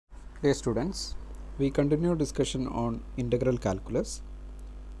Hey students, we continue discussion on integral calculus.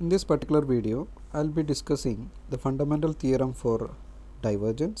 In this particular video, I will be discussing the fundamental theorem for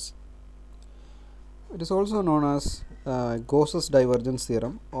divergence. It is also known as Gauss's divergence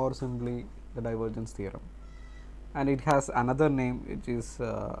theorem or simply the divergence theorem, and it has another name which is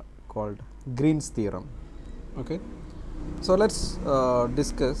called Green's theorem. Okay, so let's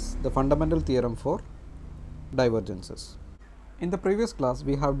discuss the fundamental theorem for divergences. In the previous class,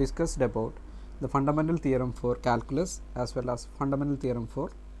 we have discussed about the fundamental theorem for calculus as well as fundamental theorem for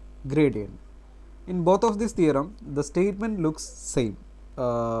gradient. In both of this theorem, the statement looks same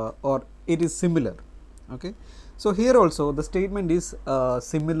or it is similar. Okay, so here also the statement is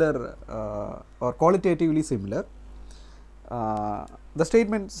similar or qualitatively similar. The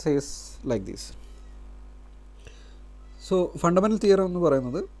statement says like this. So fundamental theorem എന്ന്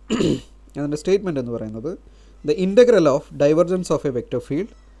പറയുന്നത് അതിൻ്റെ statement എന്ന് പറയുന്നത് the integral of divergence of a vector field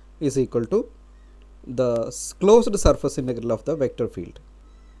is equal to the closed surface integral of the vector field.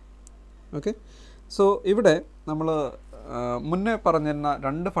 Okay, so ഇവിടെ നമ്മൾ മുന്നേ പറഞ്ഞിരുന്ന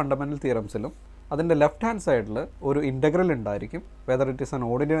രണ്ട് ഫണ്ടമെൻ്റൽ തിയറംസിലും അതിൻ്റെ ലെഫ്റ്റ് ഹാൻഡ് സൈഡിൽ ഒരു ഇൻ്റഗ്രൽ ഉണ്ടായിരിക്കും, whether it is an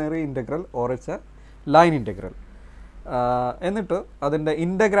ordinary integral or it's A line integral. എന്നിട്ട് അതിൻ്റെ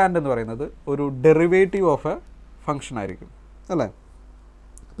ഇൻ്റഗ്രാൻഡ് എന്ന് പറയുന്നത് ഒരു ഡെറിവേറ്റീവ് ഓഫ് എ ഫംഗ്ഷൻ ആയിരിക്കും അല്ലേ.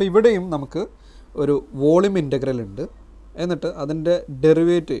 അപ്പോൾ ഇവിടെയും നമുക്ക് ഒരു വോളിയം ഇൻ്റഗ്രൽ ഉണ്ട്, എന്നിട്ട് അതിൻ്റെ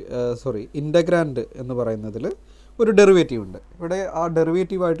ഇൻ്റഗ്രാൻഡ് എന്ന് പറയുന്നതിൽ ഒരു ഡെറിവേറ്റീവ് ഉണ്ട്. ഇവിടെ ആ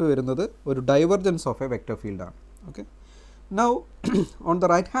ഡെറിവേറ്റീവായിട്ട് വരുന്നത് ഒരു ഡൈവർജൻസ് ഓഫ് എ വെക്റ്റർ ഫീൽഡാണ്. Okay, now on the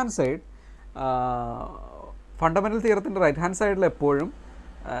right hand side fundamental തിയറത്തിൻ്റെ right hand സൈഡിൽ എപ്പോഴും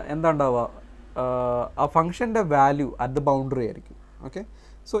എന്താ ഉണ്ടാവുക, ആ ഫംഗ്ഷൻ്റെ വാല്യൂ അറ്റ് ദ ബൗണ്ടറി ആയിരിക്കും. ഓക്കെ,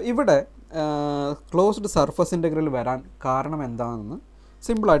 സോ ഇവിടെ ക്ലോസ്ഡ് സർഫസ് ഇൻ്റഗ്രൽ വരാൻ കാരണം എന്താണെന്ന്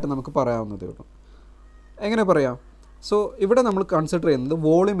സിമ്പിളായിട്ട് നമുക്ക് പറയാവുന്നതേ ഉള്ളൂ. എങ്ങനെ പറയാം? സോ ഇവിടെ നമ്മൾ കൺസിഡർ ചെയ്യുന്നത്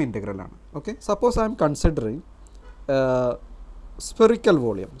volume ഇൻ്റഗ്രലാണ്. Okay, suppose I M considering spherical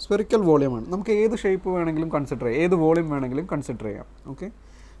വോളിയമാണ്. നമുക്ക് ഏത് ഷേപ്പ് വേണമെങ്കിലും കൺസിഡർ ചെയ്യാം, ഏത് വോളിയം വേണമെങ്കിലും കൺസിഡർ ചെയ്യാം. Okay,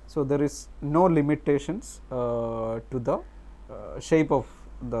 so there is no limitations to the shape of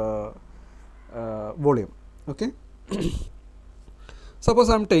the volume. Okay,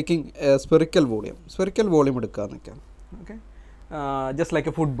 suppose I am taking spherical volume എടുക്കാമെന്ന് വയ്ക്കാം. Okay, just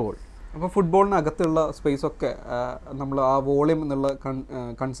like A football. അപ്പോൾ ഫുട്ബോളിനകത്തുള്ള സ്പേസൊക്കെ നമ്മൾ ആ വോളിയം എന്നുള്ള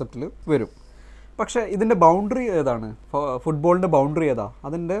കൺസെപ്റ്റിൽ വരും. പക്ഷേ ഇതിൻ്റെ ബൗണ്ടറി ഏതാണ്? ഫുട്ബോളിൻ്റെ ബൗണ്ടറി ഏതാ?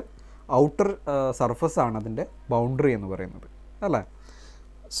 അതിൻ്റെ ഔട്ടർ സർഫസ് ആണ് അതിൻ്റെ ബൗണ്ടറി എന്ന് പറയുന്നത് അല്ലേ.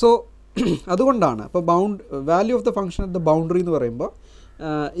 സോ അതുകൊണ്ടാണ് അപ്പോൾ value of the function at the boundary എന്ന് പറയുമ്പോൾ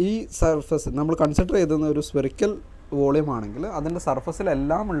ഈ സർഫസ് നമ്മൾ കൺസിഡർ ചെയ്തുന്ന ഒരു സ്ഫെറിക്കൽ വോളിയം ആണെങ്കിൽ അതിൻ്റെ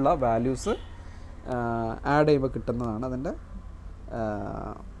സർഫസിലെല്ലാമുള്ള വാല്യൂസ് ആഡ് ചെയ്യുമ്പോൾ കിട്ടുന്നതാണ് അതിൻ്റെ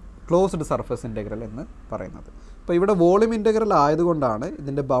ക്ലോസ്ഡ് സർഫസ് ഇൻ്റഗ്രൽ എന്ന് പറയുന്നത്. അപ്പോൾ ഇവിടെ വോളിയം ഇൻ്റഗ്രൽ ആയതുകൊണ്ടാണ്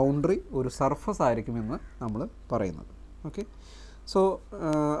ഇതിൻ്റെ ബൗണ്ടറി ഒരു സർഫസ് ആയിരിക്കുമെന്ന് നമ്മൾ പറയുന്നത്. Okay, so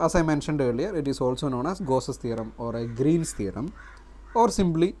as I mentioned earlier, it is also known as Gauss's theorem or A Green's theorem or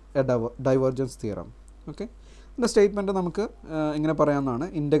simply A divergence theorem. Okay, ഇതിൻ്റെ സ്റ്റേറ്റ്മെൻറ്റ് നമുക്ക് ഇങ്ങനെ പറയാവുന്നതാണ്: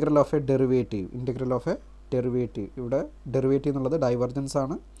 ഇൻ്റഗ്രൽ ഓഫ് എ ഡെറിവേറ്റീവ്. ഇവിടെ ഡെറിവേറ്റീവ് എന്നുള്ളത് ഡൈവർജൻസ്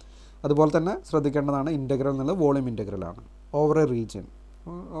ആണ്. അതുപോലെ തന്നെ ശ്രദ്ധിക്കേണ്ടതാണ് ഇൻ്റഗ്രൽ എന്നുള്ളത് വോളിയം ഇൻ്റഗ്രലാണ്. ഓവർ എ റീജിയൻ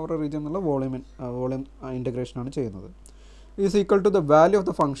എന്നുള്ള വോളിയം ഇൻ്റഗ്രേഷനാണ് ചെയ്യുന്നത്. Is equal to the value of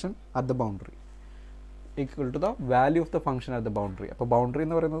the function at the boundary. അപ്പോൾ ബൗണ്ടറി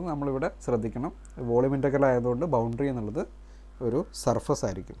എന്ന് പറയുന്നത് നമ്മളിവിടെ ശ്രദ്ധിക്കണം, വോളിയം ഇൻ്റഗ്രൽ ആയതുകൊണ്ട് ബൗണ്ടറി എന്നുള്ളത് ഒരു സർഫസ്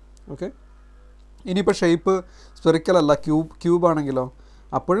ആയിരിക്കും. ഓക്കെ, ഇനിയിപ്പോൾ ഷേപ്പ് സ്ഫെറിക്കൽ അല്ല, ക്യൂബ് ആണെങ്കിലോ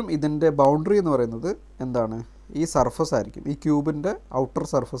അപ്പോഴും ഇതിൻ്റെ ബൗണ്ടറി എന്ന് പറയുന്നത് എന്താണ്? ഈ സർഫസ് ആയിരിക്കും, ഈ ക്യൂബിൻ്റെ ഔട്ടർ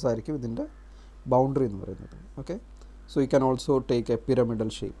സർഫസ് ആയിരിക്കും ഇതിൻ്റെ ബൗണ്ടറി എന്ന് പറയുന്നത്. Okay, so you can also take a pyramidal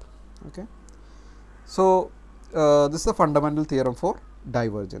shape. Okay, so this is the fundamental theorem for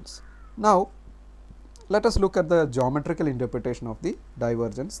divergence. Now let us look at the geometrical interpretation of the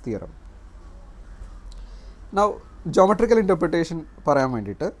divergence theorem. Now geometrical interpretation പറയാൻ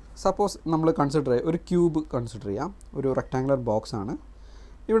വേണ്ടിയിട്ട് suppose നമ്മൾ ഒരു cube consider ചെയ്യാം, ഒരു rectangular box ആണ്.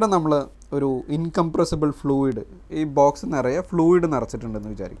 ഇവിടെ നമ്മൾ ഒരു ഇൻകംപ്രസിബിൾ ഫ്ലൂയിഡ്, ഈ ബോക്സ് നിറയെ ഫ്ലൂയിഡ്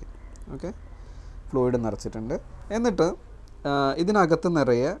നിറച്ചിട്ടുണ്ടെന്ന് വിചാരിക്കും. ഓക്കെ, ഫ്ലൂയിഡ് നിറച്ചിട്ടുണ്ട്, എന്നിട്ട് ഇതിനകത്ത്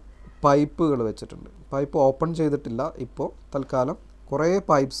നിറയെ പൈപ്പുകൾ വെച്ചിട്ടുണ്ട്. പൈപ്പ് ഓപ്പൺ ചെയ്തിട്ടില്ല, ഇപ്പോൾ തൽക്കാലം കുറേ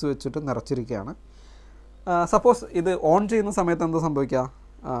പൈപ്പ്സ് വെച്ചിട്ട് നിറച്ചിരിക്കുകയാണ്. സപ്പോസ് ഇത് ഓൺ ചെയ്യുന്ന സമയത്ത് എന്താ സംഭവിക്കുക?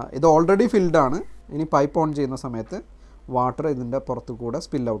 ഇത് ഓൾറെഡി ഫിൽഡാണ്. ഇനി പൈപ്പ് ഓൺ ചെയ്യുന്ന സമയത്ത് വാട്ടർ ഇതിൻ്റെ പുറത്തു കൂടെ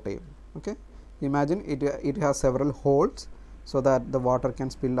സ്പിൽ ഔട്ട് ചെയ്യും. Okay, imagine it has several holes so that the water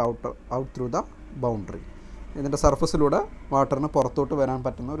can spill out through the boundary. ഇതിൻ്റെ സർഫസിലൂടെ വാട്ടറിന് പുറത്തോട്ട് വരാൻ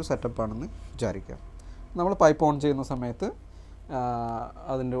പറ്റുന്ന ഒരു സെറ്റപ്പാണെന്ന് വിചാരിക്കുക. നമ്മൾ പൈപ്പ് ഓൺ ചെയ്യുന്ന സമയത്ത്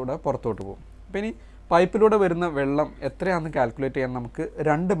അതിൻ്റെ കൂടെ പുറത്തോട്ട് പോകും. അപ്പോൾ ഇനി പൈപ്പിലൂടെ വരുന്ന വെള്ളം എത്രയാണെന്ന് കാൽക്കുലേറ്റ് ചെയ്യാൻ നമുക്ക്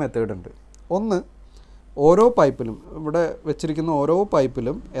രണ്ട് മെത്തേഡ് ഉണ്ട്. ഒന്ന്, ഓരോ പൈപ്പിലും ഇവിടെ വെച്ചിരിക്കുന്ന ഓരോ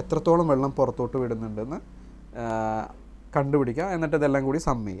പൈപ്പിലും എത്രത്തോളം വെള്ളം പുറത്തോട്ട് വിടുന്നുണ്ടെന്ന് കണ്ടുപിടിക്കുക, എന്നിട്ട് ഇതെല്ലാം കൂടി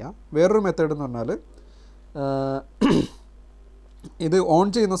സം ചെയ്യുക. വേറൊരു മെത്തേഡ് എന്ന് പറഞ്ഞാൽ ഇത് ഓൺ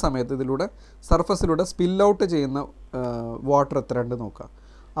ചെയ്യുന്ന സമയത്ത് ഇതിലൂടെ സർഫസിലൂടെ സ്പിൽ ഔട്ട് ചെയ്യുന്ന വാട്ടർ എത്രയുണ്ട് നോക്കുക.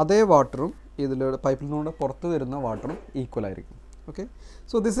 അതേ വാട്ടറും ഇതിലൂടെ പൈപ്പിൽ നിന്നുകൂടെ പുറത്ത് വരുന്ന വാട്ടറും ഈക്വൽ ആയിരിക്കും. Okay,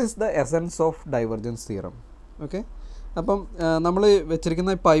 so this is the essence of divergence theorem. Okay, അപ്പം നമ്മൾ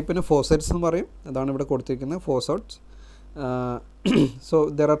വെച്ചിരിക്കുന്ന പൈപ്പിന് ഫോസെറ്റ്സ് എന്ന് പറയും. അതാണ് ഇവിടെ കൊടുത്തിരിക്കുന്നത്, ഫോസെറ്റ്സ്. So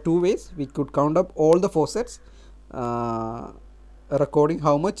there are two ways we could count up all the ഫോസെറ്റ്സ് recording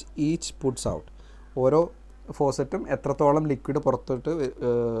how much each puts out. ഓരോ ഫോസെറ്റും എത്രത്തോളം ലിക്വിഡ് പുറത്തോട്ട്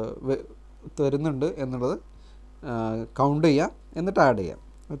തരുന്നുണ്ട് എന്നുള്ളത് കൗണ്ട് ചെയ്യുക, എന്നിട്ട് ആഡ് ചെയ്യാം.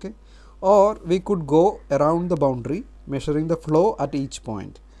 Okay, or we could go around the boundary measuring the flow at each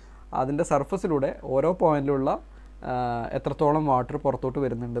point. അതിൻ്റെ സർഫസിലൂടെ ഓരോ പോയിൻറ്റിലുള്ള എത്രത്തോളം വാട്ടർ പുറത്തോട്ട്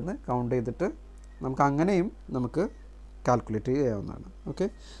വരുന്നുണ്ടെന്ന് കൗണ്ട് ചെയ്തിട്ട് നമുക്ക് കാൽക്കുലേറ്റ് ചെയ്യാവുന്നതാണ്. Okay,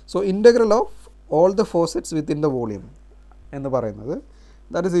 so integral of all the ഫോസെറ്റ്സ് within the volume എന്ന് പറയുന്നത്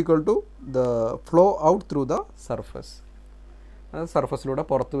that is equal to the flow out through the surface. അത് സർഫസിലൂടെ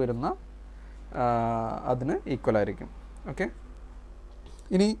പുറത്ത് വരുന്ന അതിന് ഈക്വൽ ആയിരിക്കും. ഓക്കെ,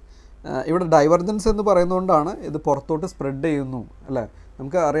 ഇനി ഇവിടെ ഡൈവർജൻസ് എന്ന് പറയുന്നതുകൊണ്ടാണ് ഇത് പുറത്തോട്ട് സ്പ്രെഡ് ചെയ്യുന്നു അല്ലേ.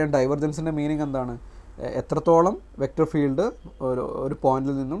 നമുക്ക് അറിയാം ഡൈവർജൻസിൻ്റെ മീനിങ് എന്താണ്, എത്രത്തോളം വെക്റ്റർ ഫീൽഡ് ഒരു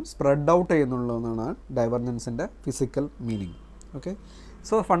പോയിന്റിൽ നിന്നും spread out ചെയ്യുന്നുള്ളതെന്നാണ് ഡൈവർജൻസിൻ്റെ physical meaning. Okay,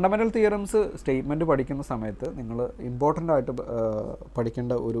 so fundamental theorems statement പഠിക്കുന്ന സമയത്ത് നിങ്ങൾ ഇമ്പോർട്ടൻ്റ് ആയിട്ട്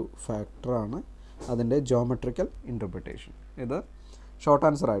പഠിക്കേണ്ട ഒരു ഫാക്ടറാണ് അതിൻ്റെ ജോമെട്രിക്കൽ ഇൻ്റർപ്രിട്ടേഷൻ. ഇത് ഷോർട്ട്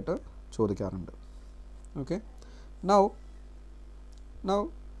ആൻസറായിട്ട് ചോദിക്കാറുണ്ട്. Okay, now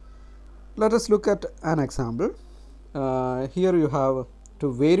let us look at an example. Here you have to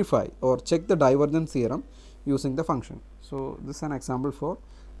verify or check the divergence theorem using the function. So this is an example for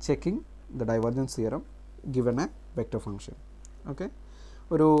checking the divergence theorem given a vector function. Okay,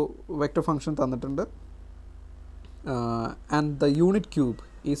 ഒരു vector function തന്നിട്ടുണ്ട് and the unit cube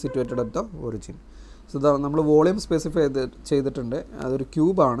is situated at the origin. So നമ്മൾ volume specify ചെയ്തിട്ടുണ്ട്, അതൊരു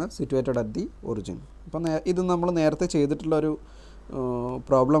ക്യൂബാണ് situated at the origin. അപ്പം ഇത് നമ്മൾ നേരത്തെ ചെയ്തിട്ടുള്ളൊരു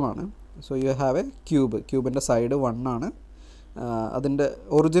പ്രോബ്ലമാണ്. So you have A ക്യൂബിൻ്റെ side 1 ആണ്, അതിൻ്റെ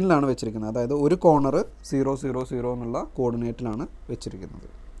ഒറിജിനിലാണ് വെച്ചിരിക്കുന്നത്. അതായത് ഒരു കോർണർ 0 0 0 എന്നുള്ള കോർഡിനേറ്റിലാണ് വെച്ചിരിക്കുന്നത്.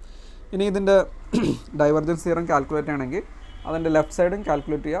 ഇനി ഇതിൻ്റെ ഡൈവർജൻസ് തിയറം കാൽക്കുലേറ്റ് ചെയ്യണമെങ്കിൽ അതിൻ്റെ ലെഫ്റ്റ് സൈഡും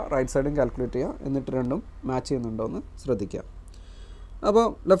കാൽക്കുലേറ്റ് ചെയ്യുക, റൈറ്റ് സൈഡും കാൽക്കുലേറ്റ് ചെയ്യുക, എന്നിട്ട് രണ്ടും മാച്ച് ചെയ്യുന്നുണ്ടോ എന്ന് ശ്രദ്ധിക്കുക. അപ്പോൾ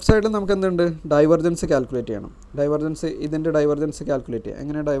ലെഫ്റ്റ് സൈഡിൽ നമുക്ക് എന്തുണ്ട്, ഡൈവർജൻസ് കാൽക്കുലേറ്റ് ചെയ്യണം. ഇതിൻ്റെ ഡൈവർജൻസ് കാൽക്കുലേറ്റ് ചെയ്യുക.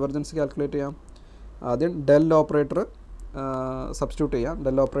 എങ്ങനെ ഡൈവർജൻസ് കാൽക്കുലേറ്റ് ചെയ്യാം? ആദ്യം ഡെൽ ഓപ്പറേറ്റർ സബ്സ്റ്റിറ്റ്യൂട്ട് ചെയ്യാം.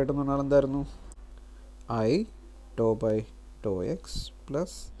 ഡെൽ ഓപ്പറേറ്റർ എന്ന് പറഞ്ഞാൽ എന്തായിരുന്നു, I Dr by Dr X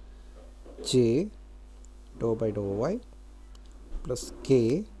plus J Dr by Dr Y plus K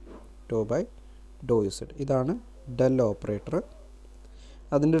Dr by Dr Z. ഇതാണ് ഡെൽ ഓപ്പറേറ്റർ.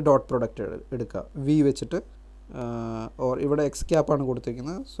 അതിൻ്റെ ഡോട്ട് പ്രൊഡക്റ്റ് എടുക്കുക, വി വെച്ചിട്ട്, ഓർ ഇവിടെ എക്സ് ക്യാപ്പാണ്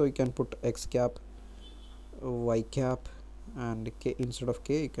കൊടുത്തിരിക്കുന്നത്. So you can put X cap, Y cap and K instead of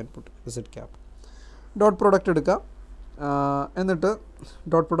K you can put Z cap. Dot product എടുക്കുക. എന്നിട്ട്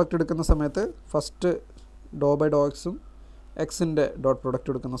dot product എടുക്കുന്ന സമയത്ത് ഫസ്റ്റ് ഡോ ബൈ ഡോ എക്സും എക്സിൻ്റെ ഡോട്ട് പ്രൊഡക്റ്റ്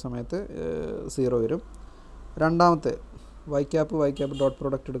എടുക്കുന്ന സമയത്ത് 0 വരും. രണ്ടാമത്തെ വൈ ക്യാപ്പ് ഡോട്ട്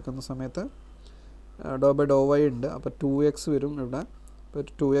പ്രൊഡക്റ്റ് എടുക്കുന്ന സമയത്ത് ഡോ ബൈ ഡോ വൈ ഉണ്ട്, അപ്പോൾ 2x വരും. ഇവിടെ ഇപ്പോൾ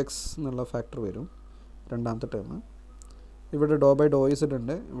 2x എന്നുള്ള ഫാക്ടർ വരും രണ്ടാമത്തെ ടേം. ഇവിടെ ഡോ ബൈ ഡോ ഇസഡ്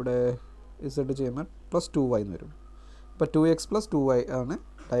ഉണ്ട്, ഇവിടെ ഇസഡ് ചെയ്യുമ്പോൾ പ്ലസ് 2y എന്ന് വരും. അപ്പോൾ 2x പ്ലസ് 2y ആണ്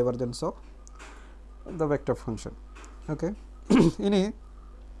divergence of the vector function. Okay, ഇനി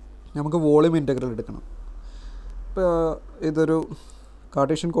നമുക്ക് വോളിയം ഇൻ്റഗ്രൽ എടുക്കണം. ഇപ്പോൾ ഇതൊരു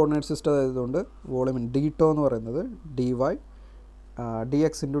കാർട്ടീഷ്യൻ കോർഡിനേറ്റ് സിസ്റ്റം ആയതുകൊണ്ട് വോളിയം ഡി എന്ന് പറയുന്നത് D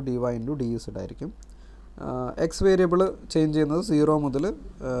X into D Y into D Z ആയിരിക്കും. എക്സ് വേരിയബിൾ ചേഞ്ച് ചെയ്യുന്നത് 0 മുതൽ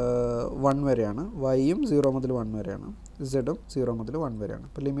 1 വരെയാണ്, വൈയും 0 മുതൽ 1 വരെയാണ്, ഇസഡും 0 മുതൽ 1 വരെയാണ്.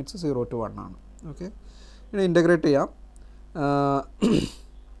 അപ്പോൾ ലിമിറ്റ്സ് 0 to 1 ആണ്. ഓക്കെ, ഇനി ഇൻ്റഗ്രേറ്റ് ചെയ്യാം.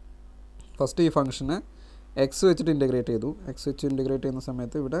 ഫസ്റ്റ് ഈ ഫംഗ്ഷനെ എക്സ് വെച്ചിട്ട് ഇൻ്റഗ്രേറ്റ് ചെയ്തു. എക്സ് വെച്ച് ഇൻ്റഗ്രേറ്റ് ചെയ്യുന്ന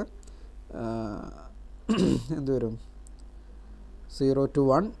സമയത്ത് ഇവിടെ എന്ത് വരും, 0 to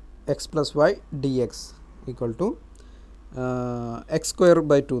 1 X plus Y D X equal to X square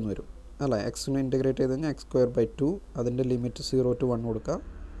by 2 എന്ന് വരും അല്ല. എക്സിനെ ഇൻ്റഗ്രേറ്റ് ചെയ്ത് കഴിഞ്ഞാൽ എക്സ് സ്ക്വയർ ബൈ 2, അതിൻ്റെ ലിമിറ്റ് 0 to 1 കൊടുക്കുക.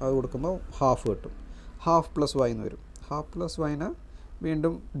 അത് കൊടുക്കുമ്പോൾ ഹാഫ് കിട്ടും. ഹാഫ് പ്ലസ് വൈ എന്ന് വരും. ഹാഫ് പ്ലസ് വൈനെ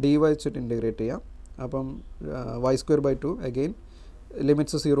വീണ്ടും ഡി വൈ വെച്ചിട്ട് ഇൻ്റഗ്രേറ്റ് ചെയ്യാം. അപ്പം Y square by 2 again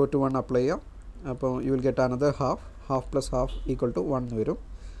limits 0 to 1 apply ചെയ്യാം. അപ്പോൾ you will get another half plus half equal to 1 വരും.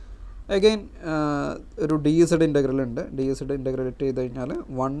 again ഒരു dz ഇൻ്റഗ്രൽ ഉണ്ട്. dz ഇൻ്റഗ്രേറ്റ് ചെയ്ത് കഴിഞ്ഞാൽ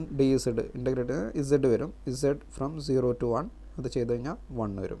 1 dz ഇൻ്റഗ്രേറ്റ് z വരും. z ഫ്രം 0 to 1 അത് ചെയ്ത് കഴിഞ്ഞാൽ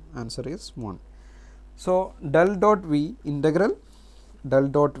 1 വരും. Answer is 1. So del dot V integral del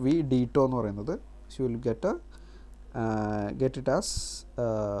dot V D to എന്ന് പറയുന്നത് you will get it as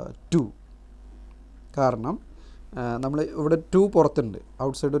 2. കാരണം നമ്മൾ ഇവിടെ 2 പുറത്തുണ്ട്,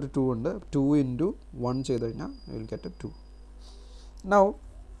 ഔട്ട്സൈഡ് ഒരു 2 ഉണ്ട്. 2 into 1 ചെയ്ത് കഴിഞ്ഞാൽ യു വിൽ ഗെറ്റ് 2. നൗ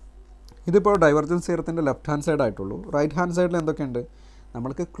ഇതിപ്പോൾ ഡൈവർജൻസ് തിയറത്തിൻ്റെ ലെഫ്റ്റ് ഹാൻഡ് സൈഡ് ആയിട്ടുള്ളൂ. റൈറ്റ് ഹാൻഡ് സൈഡിൽ എന്തൊക്കെയുണ്ട്?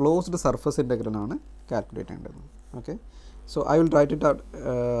 നമ്മൾക്ക് ക്ലോസ്ഡ് സർഫസ് ഇൻ്റഗ്രലാണ് കാൽക്കുലേറ്റ് ചെയ്യേണ്ടത്. Okay, so I will write it out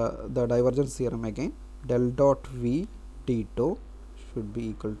the divergence theorem again. Del dot V D to should be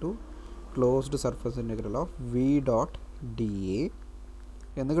equal to closed surface integral of V dot D A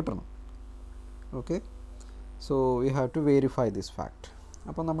എന്ന് കിട്ടണം. Okay, so you have to verify this fact.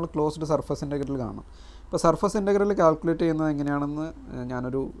 അപ്പോൾ നമ്മൾ closed surface integral കാണണം. ഇപ്പോൾ surface integral calculate ചെയ്യുന്നത് എങ്ങനെയാണെന്ന്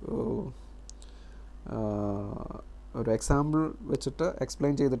ഞാനൊരു example വെച്ചിട്ട്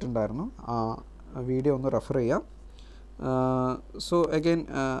എക്സ്പ്ലെയിൻ ചെയ്തിട്ടുണ്ടായിരുന്നു. ആ വീഡിയോ ഒന്ന് റെഫർ ചെയ്യാം. So again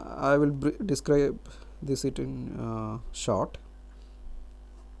I will describe this it in short.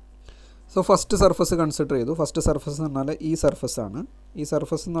 So first surface consider ചെയ്തു. ഫസ്റ്റ് സർഫസ് എന്ന് പറഞ്ഞാൽ ഈ സർഫസാണ്. ഈ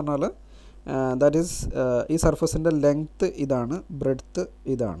സർഫസ് എന്ന് പറഞ്ഞാൽ ദാറ്റ് ഈസ് ഈ സർഫസിൻ്റെ ലെങ്ത്ത് ഇതാണ്, ബ്രെഡ്ത്ത്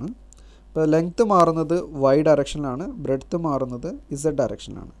ഇതാണ്. ഇപ്പോൾ ലെങ്ത്ത് മാറുന്നത് വൈ ഡയറക്ഷനിലാണ്, ബ്രെഡ്ത്ത് മാറുന്നത് ഇസഡ്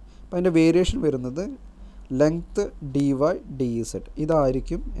ഡയറക്ഷനിലാണ്. അപ്പോൾ അതിൻ്റെ വേരിയേഷൻ വരുന്നത് length D Y D Z.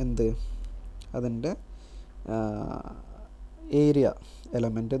 ഇതായിരിക്കും എന്ത് അതിൻ്റെ ഏരിയ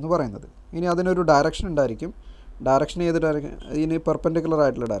എലമെൻ്റ് എന്ന് പറയുന്നത്. ഇനി അതിനൊരു ഡയറക്ഷൻ ഉണ്ടായിരിക്കും. ഡയറക്ഷൻ ഏത് ഡയറക്ഷൻ? ഇതിന് പെർപെൻഡിക്കുലർ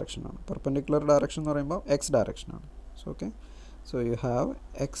ആയിട്ടുള്ള ഡയറക്ഷനാണ്. പെർപെൻഡിക്കുലർ ഡയറക്ഷൻ എന്ന് പറയുമ്പോൾ X ഡയറക്ഷനാണ്. So okay, so you have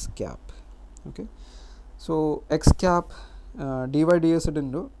X cap. Okay, so X cap D Y D S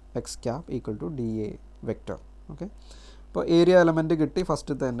into X cap equal to D A vector. Okay, അപ്പോൾ area element കിട്ടി.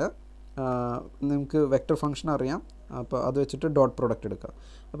 ഫസ്റ്റത്തെ നിങ്ങൾക്ക് vector function അറിയാം. അപ്പോൾ അത് വെച്ചിട്ട് ഡോട്ട് പ്രോഡക്റ്റ് എടുക്കുക.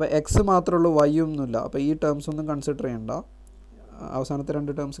 അപ്പോൾ എക്സ് മാത്രമേ ഉള്ളൂ, വൈ ഒന്നുമില്ല. അപ്പോൾ ഈ ടേംസ് ഒന്നും കൺസിഡർ ചെയ്യേണ്ട, അവസാനത്തെ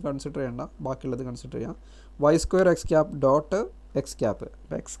 2 ടേംസ് കൺസിഡർ ചെയ്യേണ്ട, ബാക്കിയുള്ളത് കൺസിഡർ ചെയ്യാം. Y square X cap dot X cap.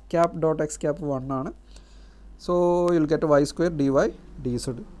 അപ്പോൾ X cap dot X cap 1 ആണ്. So you'll get Y square D Y D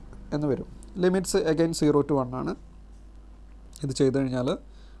Z എന്ന് വരും. ലിമിറ്റ്സ് അഗൈൻ 0 to 1 ആണ്. ഇത് ചെയ്ത് കഴിഞ്ഞാൽ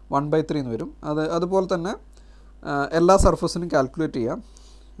 1/3 എന്ന് വരും. അതുപോലെ തന്നെ എല്ലാ സർഫസിനും കാൽക്കുലേറ്റ് ചെയ്യാം.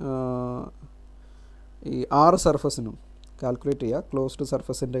 ഈ 6 സർഫസിനും കാൽക്കുലേറ്റ് ചെയ്യുക, ക്ലോസ്ഡ്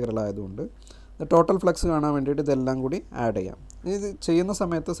സർഫസ് ഇൻ്റഗ്രൽ ആയതുകൊണ്ട്. ടോട്ടൽ ഫ്ലക്സ് കാണാൻ വേണ്ടിയിട്ട് ഇതെല്ലാം കൂടി ആഡ് ചെയ്യാം. ഇത് ചെയ്യുന്ന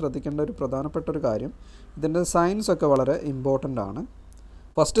സമയത്ത് ശ്രദ്ധിക്കേണ്ട ഒരു പ്രധാനപ്പെട്ട ഒരു കാര്യം, ഇതിൻ്റെ സൈൻസ് ഒക്കെ വളരെ ഇമ്പോർട്ടൻ്റ് ആണ്.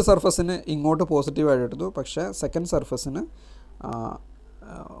 ഫസ്റ്റ് സർഫസിന് ഇങ്ങോട്ട് പോസിറ്റീവായിട്ട് എടുത്തു, പക്ഷേ സെക്കൻഡ് സർഫസിന്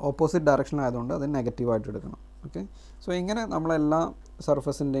ഓപ്പോസിറ്റ് ഡയറക്ഷനിലായതുകൊണ്ട് അത് നെഗറ്റീവായിട്ട് എടുക്കണം. ഓക്കെ, സോ ഇങ്ങനെ നമ്മളെല്ലാ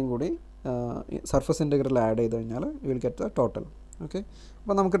സർഫസിൻ്റെയും കൂടി സർഫസ് ഇൻ്റഗ്രൽ ആഡ് ചെയ്ത് കഴിഞ്ഞാൽ you will get the total. Okay,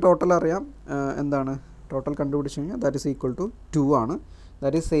 അപ്പോൾ നമുക്ക് ടോട്ടൽ അറിയാം. എന്താണ് ടോട്ടൽ കണ്ടുപിടിച്ച് കഴിഞ്ഞാൽ ദാറ്റ് ഈസ് ഈക്വൽ ടു 2 ആണ്.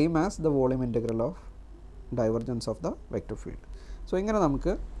 That is same as the volume integral of divergence of the vector field. So ഇങ്ങനെ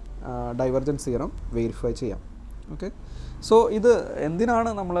നമുക്ക് ഡൈവർജൻസ് തിയറം വെരിഫൈ ചെയ്യാം. ഓക്കെ, സോ ഇത്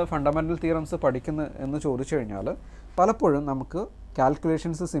എന്തിനാണ് നമ്മൾ ഫണ്ടമെൻ്റൽ തിയറംസ് പഠിക്കുന്നത് എന്ന് ചോദിച്ചു കഴിഞ്ഞാൽ, പലപ്പോഴും നമുക്ക്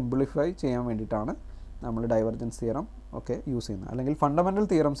കാൽക്കുലേഷൻസ് സിംപ്ലിഫൈ ചെയ്യാൻ വേണ്ടിയിട്ടാണ് നമ്മൾ ഡൈവർജൻസ് തിയറം ഒക്കെ യൂസ് ചെയ്യുന്നത്. അല്ലെങ്കിൽ ഫണ്ടമെൻ്റൽ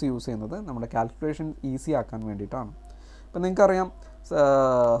തിയറംസ് യൂസ് ചെയ്യുന്നത് നമ്മുടെ കാൽക്കുലേഷൻ ഈസി ആക്കാൻ വേണ്ടിയിട്ടാണ്. ഇപ്പം നിങ്ങൾക്കറിയാം,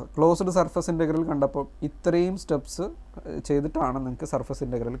 ക്ലോസ്ഡ് സർഫസ് ഇൻ്റഗ്രൽ കണ്ടപ്പോൾ ഇത്രയും സ്റ്റെപ്സ് ചെയ്തിട്ടാണ് നിങ്ങൾക്ക് സർഫസ്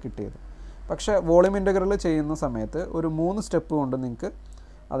ഇൻ്റഗ്രൽ കിട്ടിയത്. പക്ഷേ വോളിയം ഇൻ്റഗ്രൽ ചെയ്യുന്ന സമയത്ത് ഒരു 3 സ്റ്റെപ്പ് കൊണ്ട് നിങ്ങൾക്ക്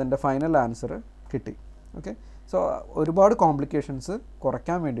അതിൻ്റെ ഫൈനൽ ആൻസർ കിട്ടി. ഓക്കെ, സോ ഒരുപാട് കോംപ്ലിക്കേഷൻസ്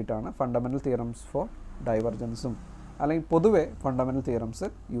കുറയ്ക്കാൻ വേണ്ടിയിട്ടാണ് ഫണ്ടമെൻ്റൽ തിയറംസ് ഫോർ ഡൈവർജൻസും അല്ലെങ്കിൽ പൊതുവെ ഫണ്ടമെൻ്റൽ തിയറംസ്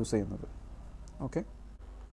യൂസ് ചെയ്യുന്നത്. ഓക്കെ.